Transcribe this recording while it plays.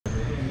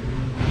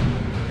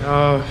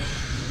I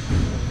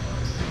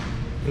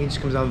think it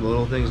just comes down to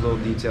little things, little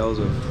details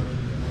of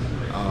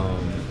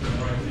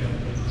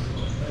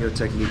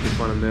technique in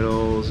front of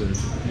middles and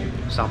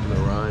stopping the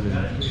run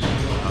and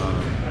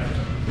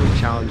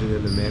challenging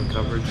them in man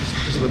coverage.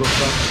 Just little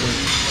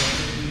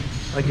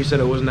stuff. Like you said,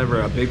 it was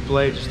never a big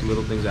play, just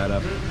little things add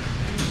up.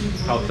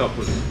 How tough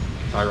was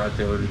Tyrod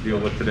Taylor to deal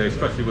with today,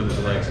 especially with his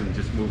legs and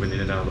just moving in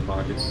and out of the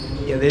pocket?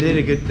 Yeah, they did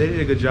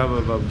a good job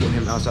of getting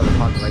him outside the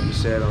pocket, like you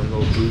said, on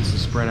little boots and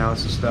sprint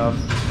outs and stuff.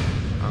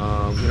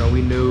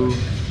 We knew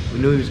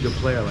he was a good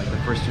player. Like the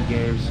first 2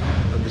 games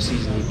of the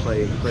season, he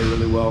played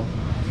really well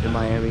in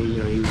Miami.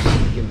 He was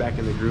getting back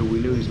in the groove. We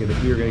knew we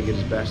were gonna get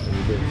his best, and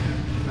we did.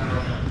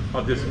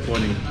 How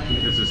disappointing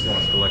is this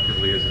loss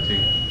collectively as a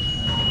team?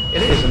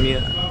 It is. I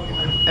mean,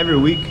 every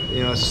week,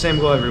 it's the same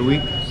goal every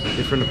week,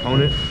 different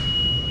opponent.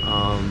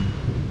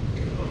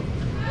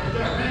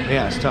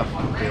 Yeah, it's tough.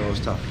 It's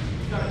tough.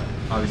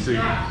 Obviously,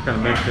 kind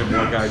of mentioned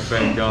more guys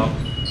banged up.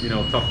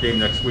 Tough game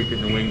next week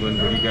in New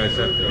England. What do you guys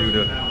have to do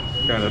to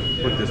kind of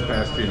put this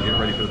past you and get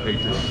ready for the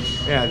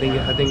Patriots? Yeah, I think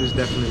it's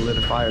definitely lit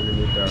a fire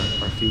underneath our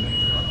feet.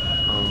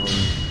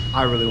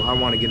 I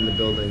want to get in the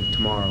building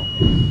tomorrow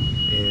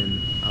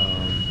and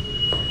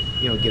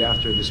get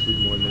after it this week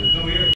more than anything.